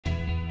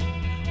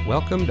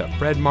Welcome to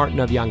Fred Martin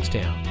of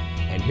Youngstown,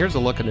 and here's a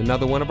look at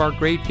another one of our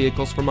great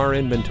vehicles from our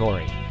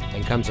inventory,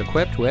 and comes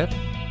equipped with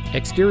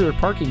exterior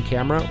parking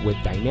camera with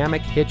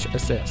dynamic hitch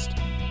assist,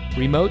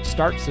 remote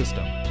start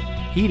system,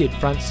 heated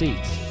front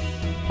seats,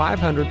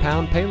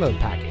 500-pound payload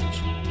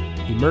package,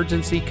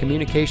 emergency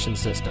communication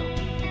system,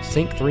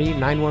 Sync 3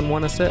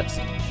 911 assist,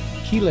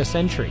 keyless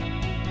entry,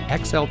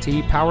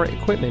 XLT power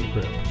equipment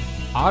group,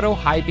 auto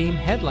high beam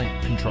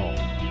headlamp control,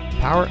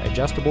 power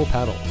adjustable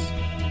pedals,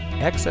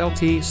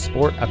 XLT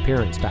Sport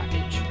Appearance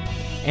Package,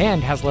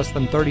 and has less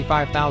than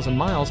 35,000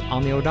 miles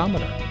on the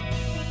odometer.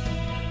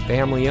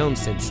 Family owned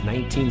since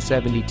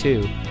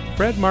 1972,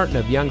 Fred Martin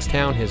of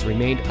Youngstown has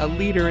remained a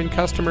leader in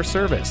customer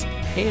service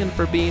and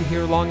for being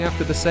here long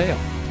after the sale.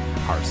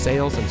 Our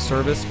sales and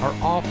service are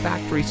all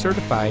factory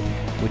certified,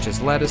 which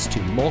has led us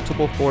to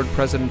multiple Ford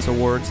President's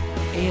Awards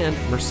and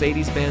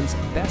Mercedes-Benz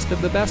Best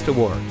of the Best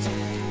Awards.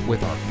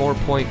 With our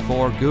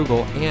 4.4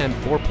 Google and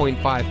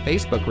 4.5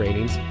 Facebook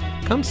ratings,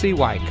 come see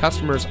why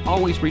customers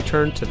always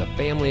return to the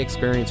family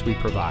experience we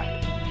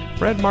provide.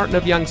 Fred Martin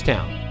of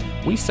Youngstown.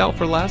 We sell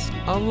for less,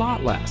 a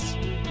lot less.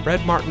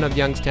 Fred Martin of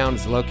Youngstown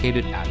is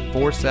located at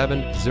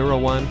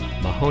 4701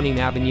 Mahoning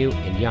Avenue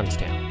in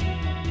Youngstown.